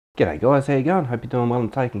G'day guys, how you going? Hope you're doing well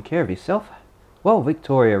and taking care of yourself. Well,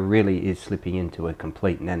 Victoria really is slipping into a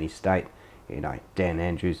complete nanny state. You know, Dan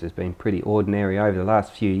Andrews has been pretty ordinary over the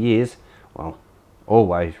last few years. Well,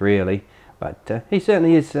 always really. But he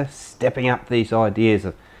certainly is stepping up these ideas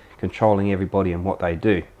of controlling everybody and what they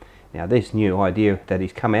do. Now, this new idea that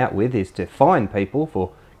he's come out with is to fine people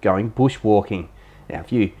for going bushwalking. Now,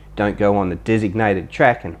 if you don't go on the designated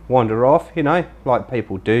track and wander off, you know, like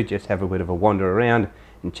people do, just have a bit of a wander around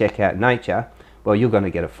and check out nature, well, you're going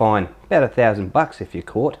to get a fine, about $1,000 if you're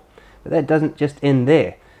caught. But that doesn't just end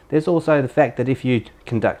there. There's also the fact that if you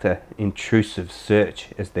conduct an intrusive search,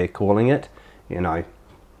 as they're calling it, you know,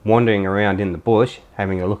 wandering around in the bush,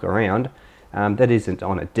 having a look around, that isn't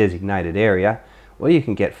on a designated area, well, you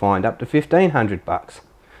can get fined up to $1,500.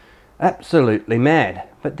 Absolutely mad.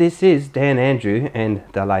 But this is Dan Andrew and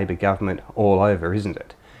the Labor government all over, isn't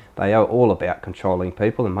it? They are all about controlling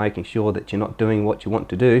people and making sure that you're not doing what you want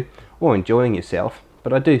to do or enjoying yourself.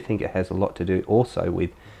 But I do think it has a lot to do also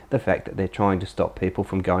with the fact that they're trying to stop people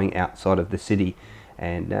from going outside of the city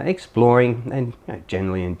and exploring and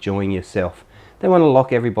generally enjoying yourself. They want to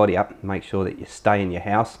lock everybody up, make sure that you stay in your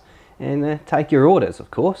house and take your orders,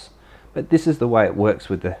 of course. But this is the way it works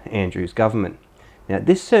with the Andrews government. Now,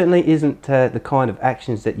 this certainly isn't the kind of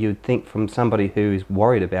actions that you'd think from somebody who is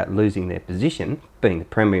worried about losing their position, being the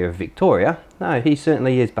Premier of Victoria. No, he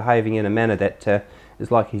certainly is behaving in a manner that is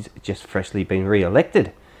like he's just freshly been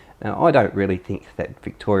re-elected. Now, I don't really think that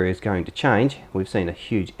Victoria is going to change. We've seen a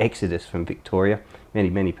huge exodus from Victoria.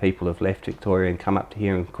 Many people have left Victoria and come up to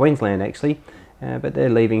here in Queensland, actually, but they're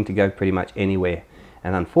leaving to go pretty much anywhere.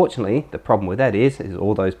 And unfortunately, the problem with that is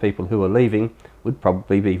all those people who are leaving would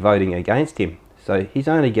probably be voting against him. So he's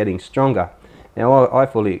only getting stronger. Now, I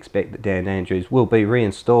fully expect that Dan Andrews will be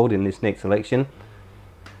reinstalled in this next election.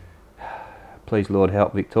 Please, Lord,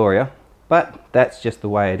 help Victoria. But that's just the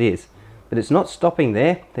way it is. But it's not stopping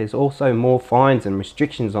there. There's also more fines and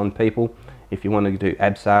restrictions on people if you want to do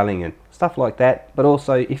abseiling and stuff like that. But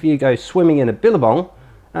also, if you go swimming in a billabong,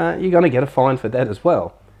 you're going to get a fine for that as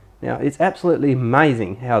well. Now, it's absolutely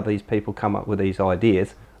amazing how these people come up with these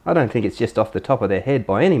ideas. I don't think it's just off the top of their head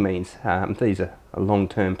by any means. These are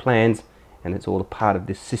long-term plans, and it's all a part of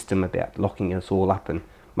this system about locking us all up and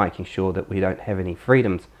making sure that we don't have any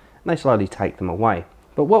freedoms. And they slowly take them away.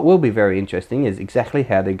 But what will be very interesting is exactly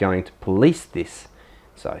how they're going to police this.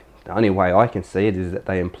 So the only way I can see it is that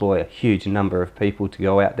they employ a huge number of people to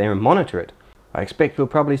go out there and monitor it. I expect we'll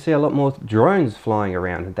probably see a lot more drones flying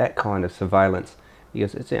around and that kind of surveillance,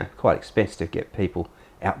 because it's quite expensive to get people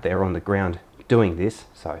out there on the ground doing this.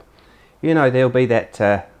 So, you know, there'll be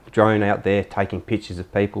that drone out there taking pictures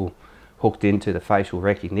of people hooked into the facial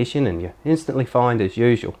recognition, and you're instantly fined as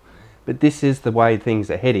usual. But this is the way things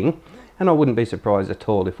are heading, and I wouldn't be surprised at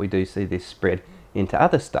all if we do see this spread into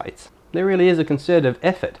other states. There really is a concerted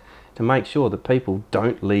effort to make sure that people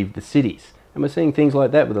don't leave the cities. And we're seeing things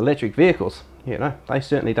like that with electric vehicles. You know, they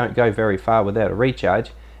certainly don't go very far without a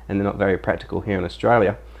recharge, and they're not very practical here in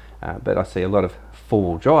Australia. But I see a lot of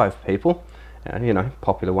four-wheel drive people, you know,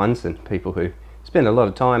 popular ones, and people who spend a lot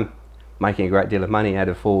of time making a great deal of money out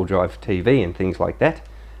of four-wheel drive TV and things like that.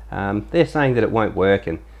 They're saying that it won't work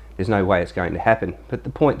and there's no way it's going to happen. But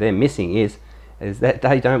the point they're missing is that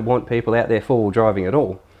they don't want people out there four-wheel driving at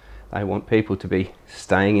all. They want people to be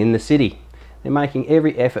staying in the city. They're making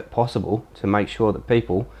every effort possible to make sure that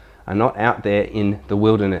people are not out there in the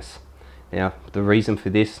wilderness. Now, the reason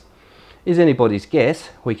for this is anybody's guess.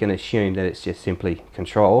 We can assume that it's just simply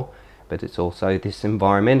control, but it's also this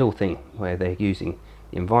environmental thing where they're using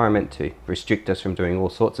the environment to restrict us from doing all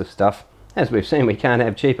sorts of stuff. As we've seen, we can't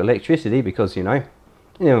have cheap electricity because, you know,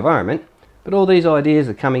 in the environment. But all these ideas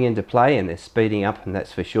are coming into play and they're speeding up, and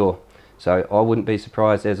that's for sure. So I wouldn't be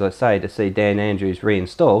surprised, as I say, to see Dan Andrews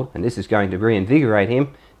reinstalled, and this is going to reinvigorate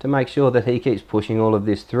him to make sure that he keeps pushing all of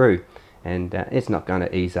this through. And it's not going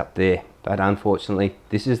to ease up there. But unfortunately,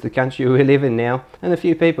 this is the country we live in now, and the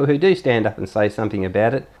few people who do stand up and say something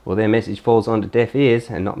about it, well, their message falls onto deaf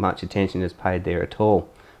ears and not much attention is paid there at all.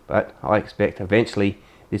 But I expect eventually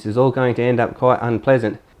this is all going to end up quite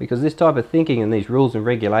unpleasant, because this type of thinking and these rules and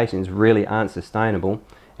regulations really aren't sustainable,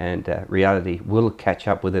 and reality will catch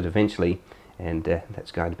up with it eventually, and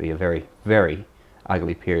that's going to be a very, very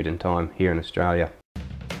ugly period in time here in Australia.